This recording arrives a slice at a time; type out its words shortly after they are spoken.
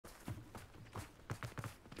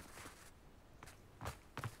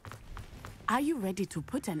Are you ready to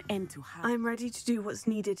put an end to Harlow? I'm ready to do what's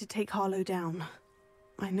needed to take Harlow down.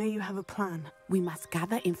 I know you have a plan. We must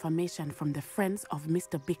gather information from the friends of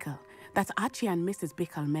Mr. Bickle that Archie and Mrs.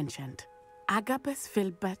 Bickle mentioned. Agabus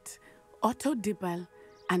Philbert, Otto Dibble,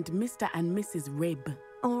 and Mr. and Mrs. Rabe.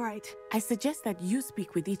 All right. I suggest that you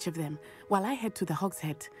speak with each of them while I head to the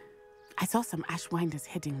Hogshead. I saw some Ashwinders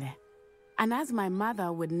heading there. And as my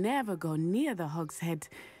mother would never go near the Hogshead,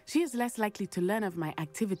 she is less likely to learn of my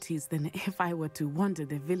activities than if I were to wander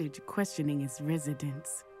the village questioning its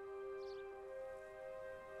residents.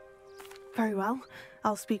 Very well.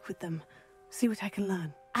 I'll speak with them. See what I can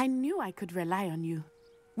learn. I knew I could rely on you.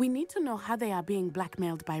 We need to know how they are being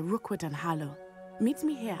blackmailed by Rookwood and Harlow. Meet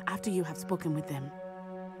me here after you have spoken with them.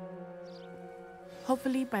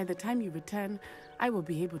 Hopefully, by the time you return, I will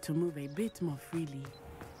be able to move a bit more freely.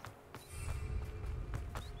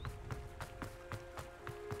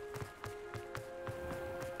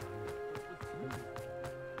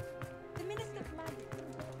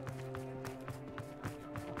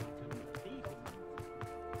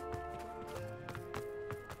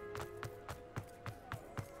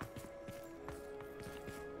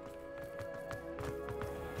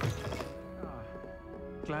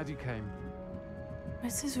 Glad you came.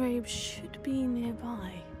 Mrs. Rabe should be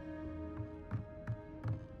nearby.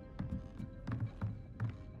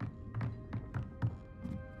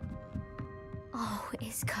 Oh,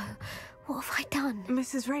 Isco, what have I done?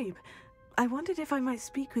 Mrs. Rabe, I wondered if I might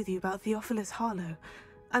speak with you about Theophilus Harlow.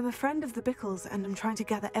 I'm a friend of the Bickles and I'm trying to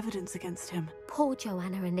gather evidence against him. Poor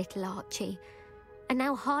Joanna and little Archie. And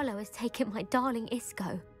now Harlow has taken my darling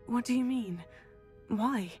Isco. What do you mean?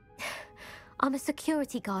 Why? I'm a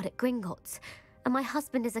security guard at Gringotts, and my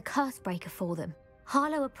husband is a curse breaker for them.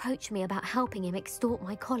 Harlow approached me about helping him extort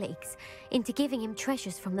my colleagues into giving him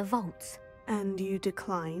treasures from the vaults. And you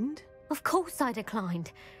declined? Of course I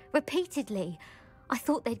declined. Repeatedly. I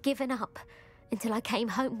thought they'd given up, until I came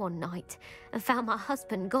home one night and found my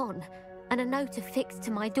husband gone, and a note affixed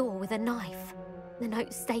to my door with a knife. The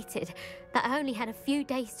note stated that I only had a few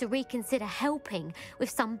days to reconsider helping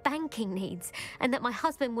with some banking needs, and that my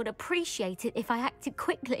husband would appreciate it if I acted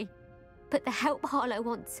quickly. But the help Harlow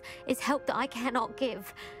wants is help that I cannot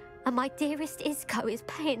give, and my dearest Isco is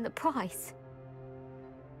paying the price.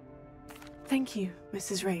 Thank you,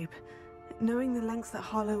 Mrs. Rabe. Knowing the lengths that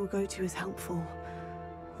Harlow will go to is helpful,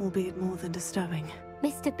 albeit more than disturbing.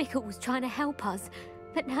 Mr. Bickle was trying to help us,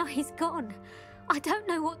 but now he's gone. I don't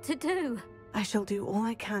know what to do. I shall do all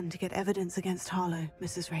I can to get evidence against Harlow,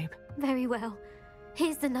 Mrs. Rabe. Very well.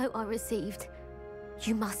 Here's the note I received.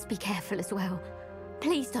 You must be careful as well.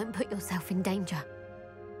 Please don't put yourself in danger.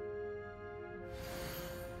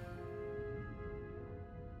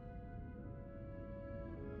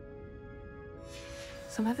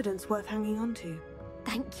 Some evidence worth hanging on to.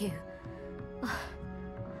 Thank you. I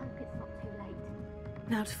hope it's not too late.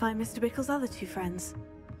 Now to find Mr. Bickle's other two friends.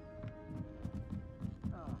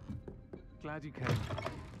 Glad you came.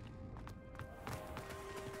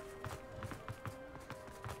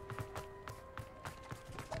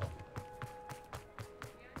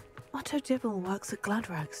 Otto Dibble works at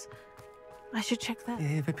Gladrags. I should check that.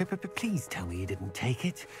 Please tell me you didn't take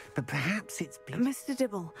it. But perhaps it's been... Mr.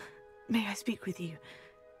 Dibble, may I speak with you?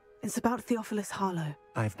 It's about Theophilus Harlow.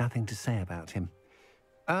 I've nothing to say about him.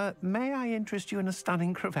 May I interest you in a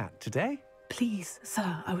stunning cravat today? Please,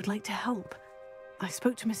 sir, I would like to help. I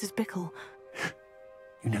spoke to Mrs. Bickle.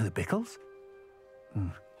 You know the Bickles?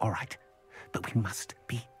 All right. But we must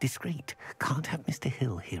be discreet. Can't have Mr.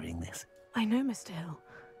 Hill hearing this. I know Mr. Hill.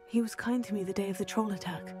 He was kind to me the day of the troll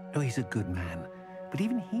attack. Oh, he's a good man. But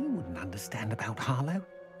even he wouldn't understand about Harlow.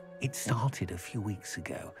 It started a few weeks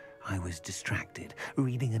ago. I was distracted,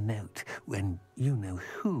 reading a note, when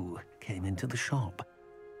you-know-who came into the shop.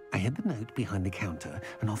 I hid the note behind the counter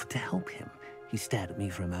and offered to help him. He stared at me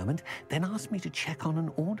for a moment, then asked me to check on an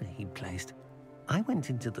order he'd placed. I went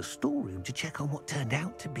into the storeroom to check on what turned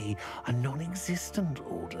out to be a non-existent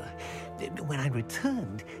order. When I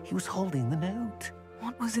returned, he was holding the note.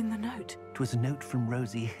 What was in the note? It was a note from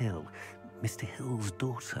Rosie Hill, Mr. Hill's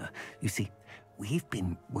daughter. You see, we've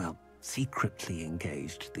been, well, secretly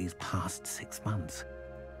engaged these past 6 months.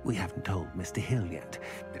 We haven't told Mr. Hill yet.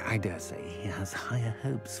 I dare say he has higher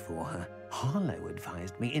hopes for her. Harlow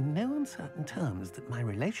advised me in no uncertain terms that my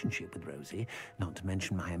relationship with Rosie, not to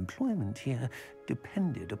mention my employment here,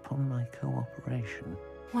 depended upon my cooperation.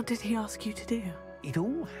 What did he ask you to do? It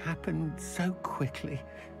all happened so quickly.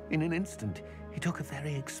 In an instant, he took a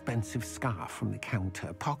very expensive scarf from the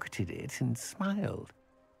counter, pocketed it, and smiled.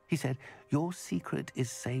 He said, "Your secret is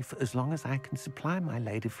safe as long as I can supply my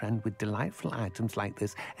lady friend with delightful items like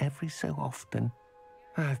this every so often."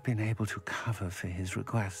 I've been able to cover for his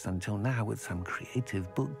requests until now with some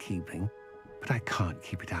creative bookkeeping, but I can't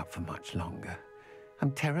keep it up for much longer.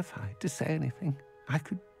 I'm terrified to say anything. I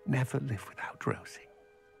could never live without Rosie.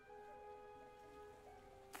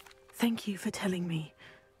 Thank you for telling me.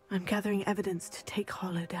 I'm gathering evidence to take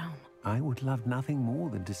Harlow down. I would love nothing more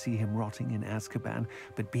than to see him rotting in Azkaban,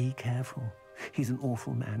 but be careful. He's an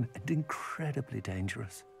awful man and incredibly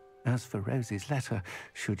dangerous. As for Rosie's letter,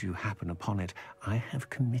 should you happen upon it, I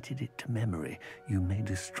have committed it to memory. You may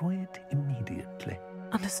destroy it immediately.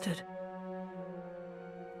 Understood.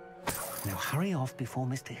 Now hurry off before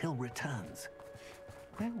Mr. Hill returns.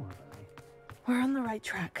 Where were they? We're on the right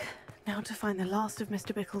track. Now to find the last of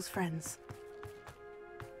Mr. Bickle's friends.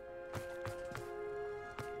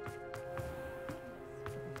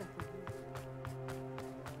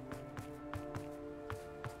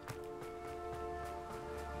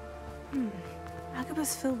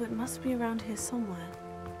 Agabus Philbert must be around here somewhere.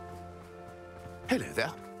 Hello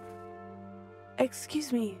there.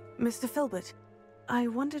 Excuse me, Mr. Philbert. I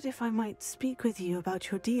wondered if I might speak with you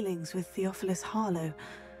about your dealings with Theophilus Harlow.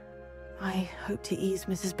 I hope to ease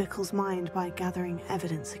Mrs. Bickle's mind by gathering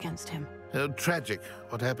evidence against him. Tragic,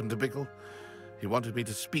 what happened to Bickle. He wanted me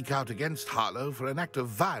to speak out against Harlow for an act of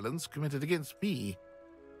violence committed against me.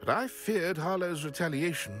 But I feared Harlow's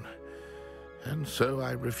retaliation, and so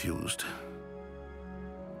I refused.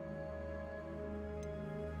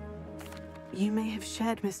 You may have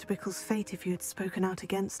shared Mr. Bickle's fate if you had spoken out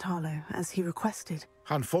against Harlow, as he requested.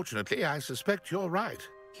 Unfortunately, I suspect you're right.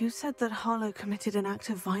 You said that Harlow committed an act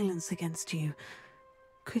of violence against you.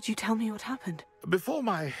 Could you tell me what happened? Before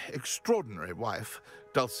my extraordinary wife,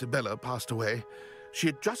 Dulcibella, passed away, she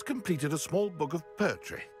had just completed a small book of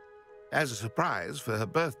poetry. As a surprise for her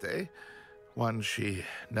birthday, one she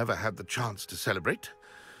never had the chance to celebrate,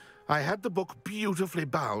 I had the book beautifully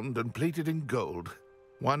bound and plated in gold.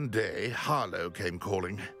 One day, Harlow came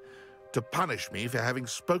calling to punish me for having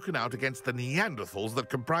spoken out against the Neanderthals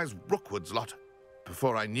that comprise Rookwood's lot.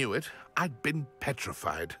 Before I knew it, I'd been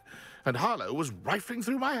petrified, and Harlow was rifling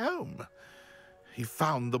through my home. He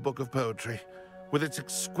found the book of poetry, with its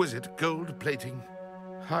exquisite gold plating.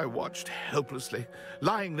 I watched helplessly,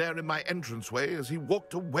 lying there in my entranceway as he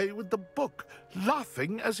walked away with the book,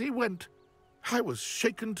 laughing as he went. I was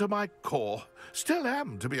shaken to my core. Still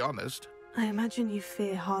am, to be honest. I imagine you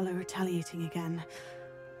fear Harlow retaliating again.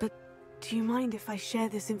 But do you mind if I share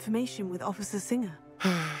this information with Officer Singer?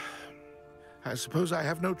 I suppose I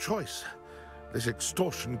have no choice. This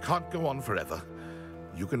extortion can't go on forever.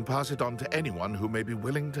 You can pass it on to anyone who may be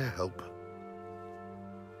willing to help.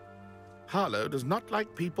 Harlow does not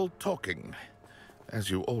like people talking, as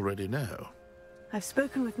you already know. I've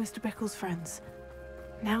spoken with Mr. Bickle's friends.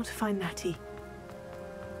 Now to find Natty.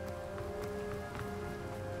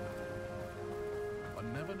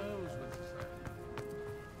 One never knows what to say.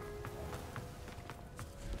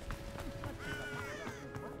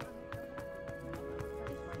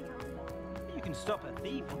 You can stop a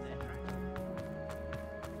thief on their tracks.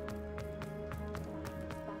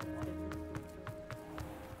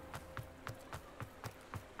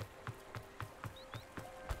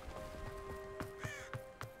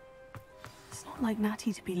 It's not like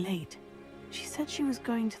Natty to be late. She said she was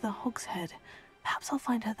going to the Hogshead. Perhaps I'll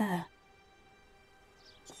find her there.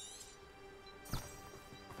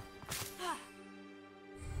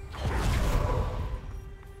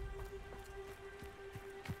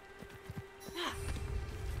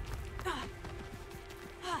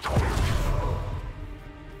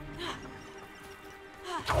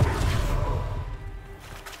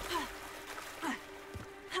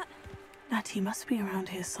 Natty must be around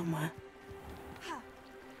here somewhere.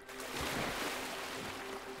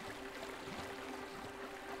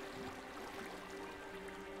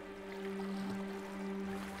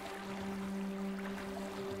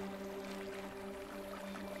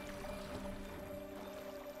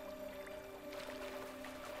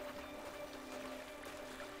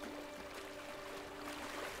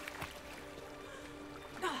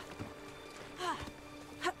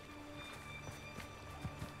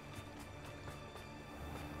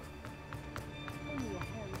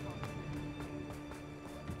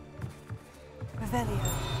 Revelio.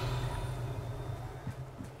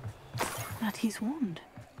 Natty's wand.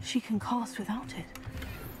 She can cast without it.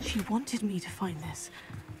 She wanted me to find this.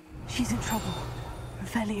 She's in trouble.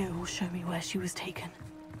 Revelio will show me where she was taken.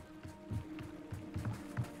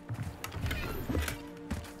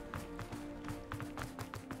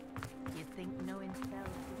 You think knowing spells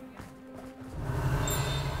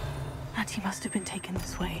Natty must have been taken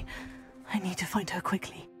this way. I need to find her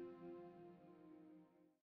quickly.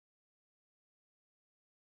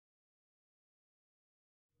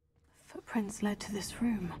 footprints led to this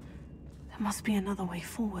room. There must be another way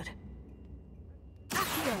forward. The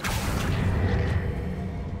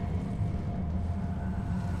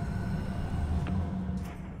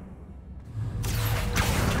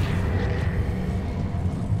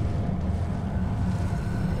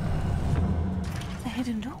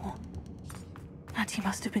hidden door. Natty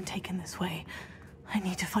must have been taken this way. I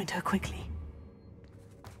need to find her quickly.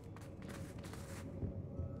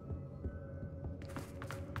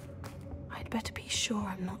 I'd better be sure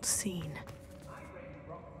I'm not seen.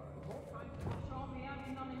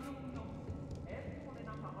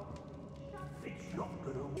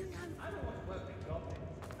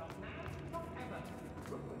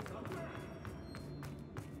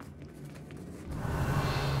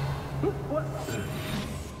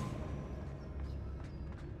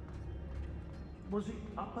 Was it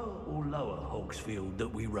upper or lower Hogsfield that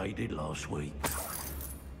we raided last week?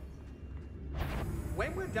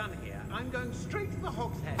 When we're done here, I'm going straight to the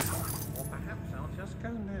Hogshead. Or perhaps I'll just go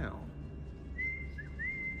now.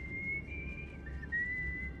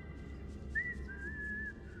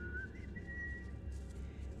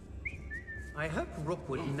 I hope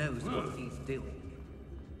Rookwood knows what he's doing.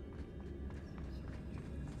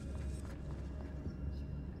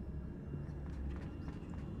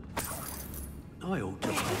 I ought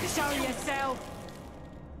to... Show yourself!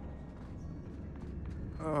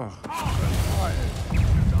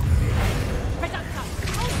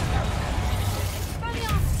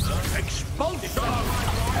 Expulsion!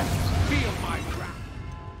 Feel my wrath.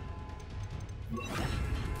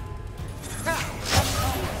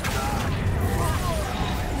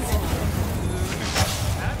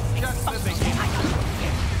 That's just the beginning.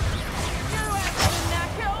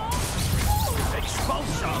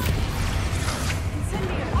 Expulsion!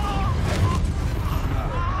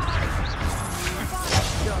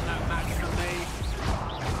 You're no match for me.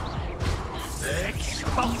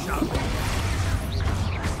 Expulsion!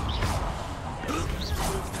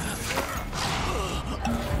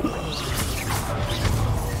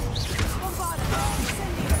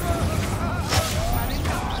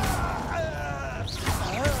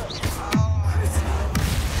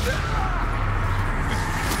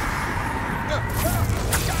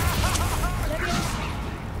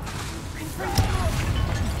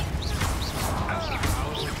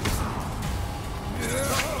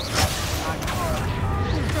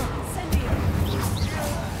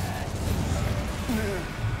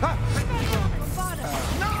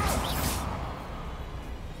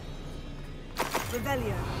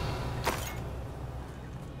 Revelio.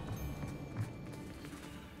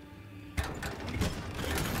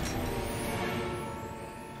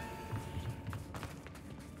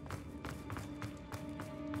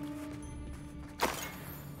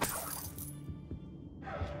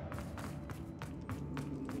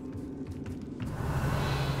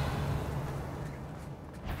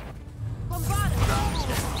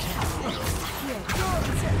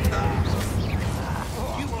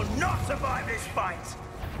 You will not survive this fight!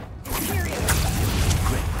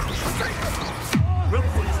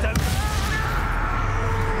 Rookwood's done.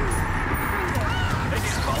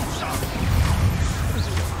 Expulsion!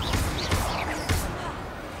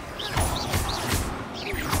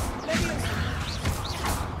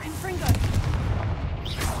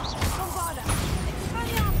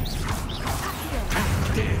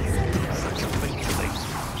 How dare you do such a thing to me?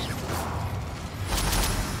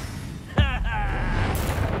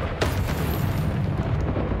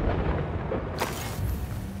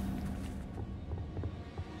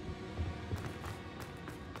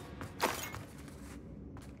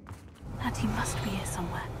 Natty must be here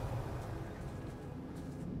somewhere.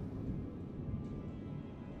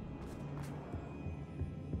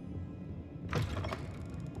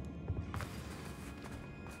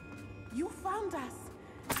 You found us!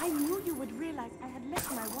 I knew you would realize I had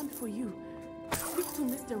left my wand for you. Speak to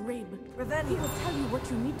Mr. Rabe. Revelio. He will tell you what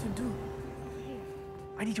you need to do.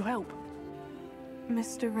 I need your help.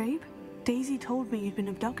 Mr. Rabe? Daisy told me you'd been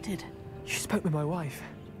abducted. You spoke with my wife.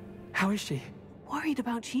 How is she? Worried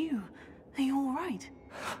about you. Are you all right?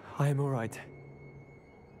 I am all right.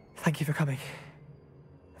 Thank you for coming.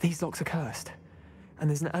 These locks are cursed, and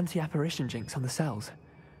there's an anti-apparition jinx on the cells.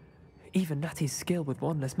 Even Natty's skill with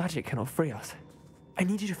wandless magic cannot free us. I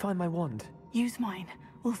need you to find my wand. Use mine.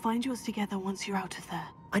 We'll find yours together once you're out of there.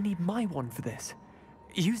 I need my wand for this.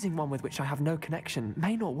 Using one with which I have no connection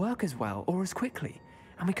may not work as well or as quickly,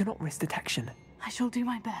 and we cannot risk detection. I shall do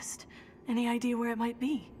my best. Any idea where it might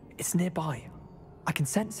be? It's nearby. I can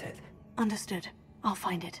sense it. Understood. I'll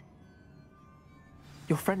find it.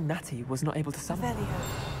 Your friend Natty was not able to summon it. Revelio.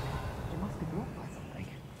 It must be blocked by something.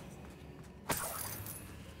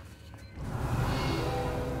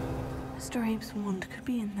 Mr. Rabe's wand could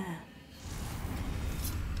be in there.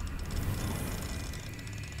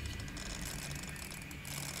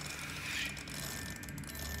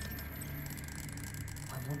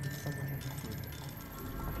 I wandered somewhere in that room.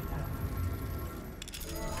 I can tell.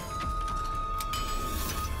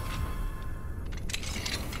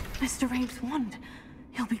 Mr. Rabe's wand.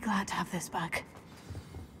 He'll be glad to have this back.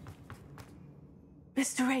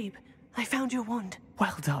 Mr. Rabe, I found your wand.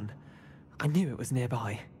 Well done. I knew it was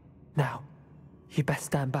nearby. Now, you best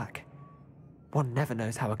stand back. One never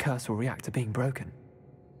knows how a curse will react to being broken.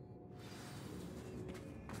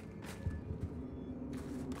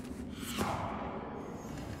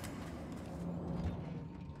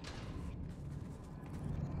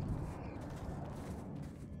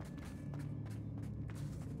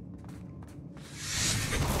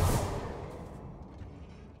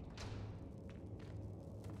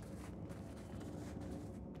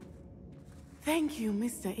 Thank you,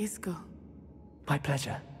 Mr. Isco. My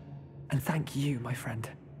pleasure. And thank you, my friend.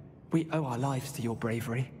 We owe our lives to your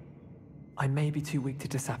bravery. I may be too weak to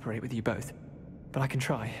disapparate with you both, but I can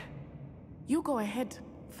try. You go ahead.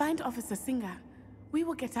 Find Officer Singer. We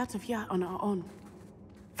will get out of here on our own.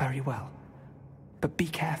 Very well. But be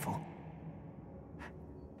careful.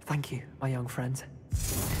 Thank you, my young friends.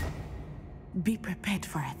 Be prepared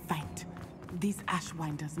for a fight. These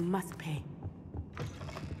Ashwinders must pay.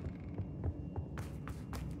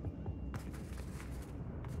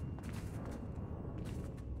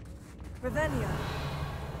 Revelio.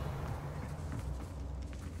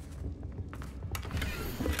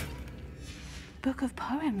 Book of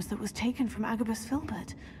poems that was taken from Agabus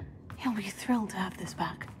Philbert. He'll be thrilled to have this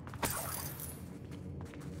back.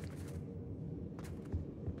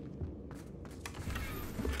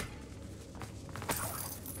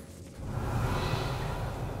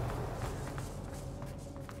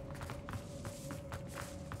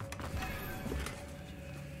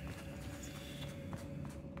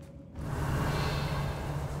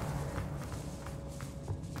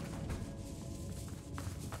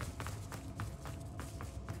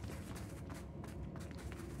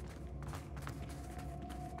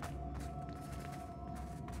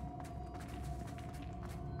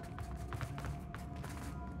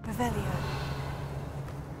 Revelio.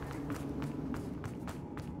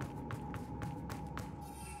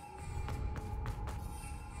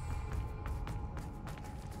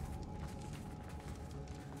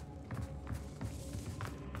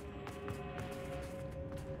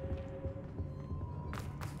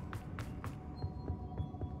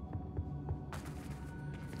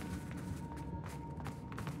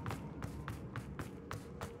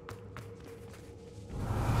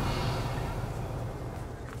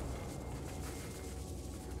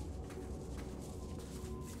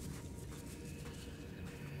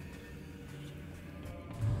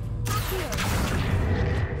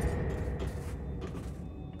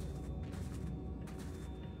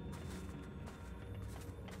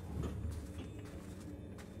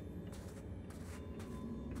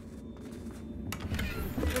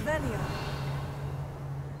 Revelio.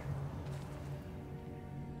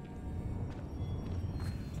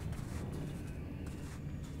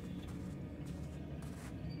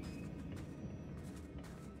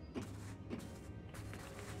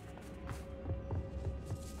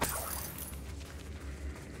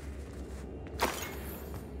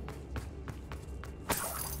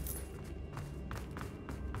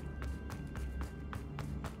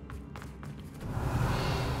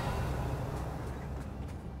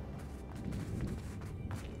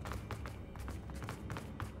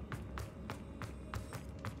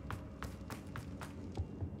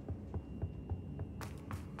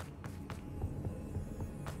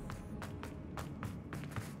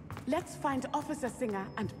 Let's find Officer Singer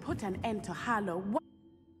and put an end to Harlow.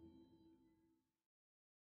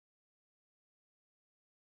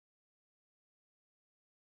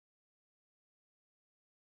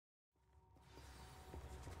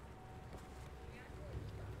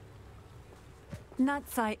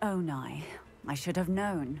 Natsai Onai. I should have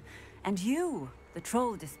known. And you, the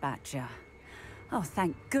troll dispatcher. Oh,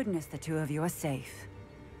 thank goodness the two of you are safe.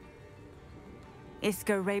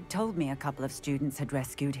 Isco Rabe told me a couple of students had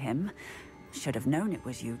rescued him. Should have known it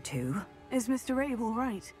was you two. Is Mr. Rabe all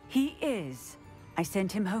right? He is. I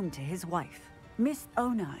sent him home to his wife. Miss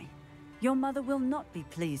Onai, your mother will not be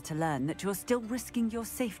pleased to learn that you're still risking your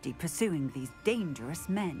safety pursuing these dangerous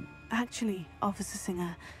men. Actually, Officer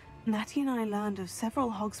Singer, Natty and I learned of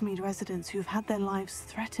several Hogsmeade residents who've had their lives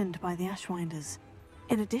threatened by the Ashwinders.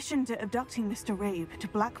 In addition to abducting Mr. Rabe to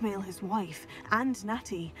blackmail his wife and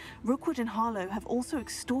Natty, Rookwood and Harlow have also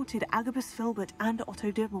extorted Agabus Philbert and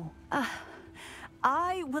Otto Dibble.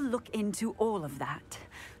 I will look into all of that.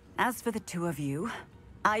 As for the two of you,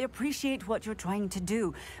 I appreciate what you're trying to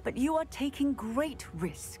do, but you are taking great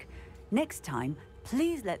risk. Next time,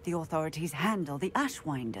 please let the authorities handle the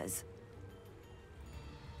Ashwinders.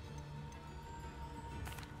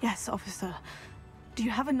 Yes, officer. Do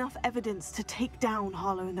you have enough evidence to take down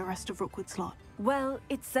Harlow and the rest of Rookwood's lot? Well,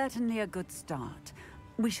 it's certainly a good start.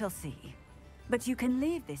 We shall see. But you can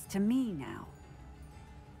leave this to me now.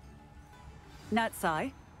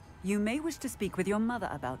 Natsai, you may wish to speak with your mother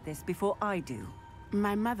about this before I do.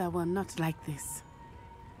 My mother will not like this.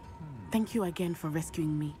 Thank you again for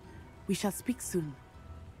rescuing me. We shall speak soon.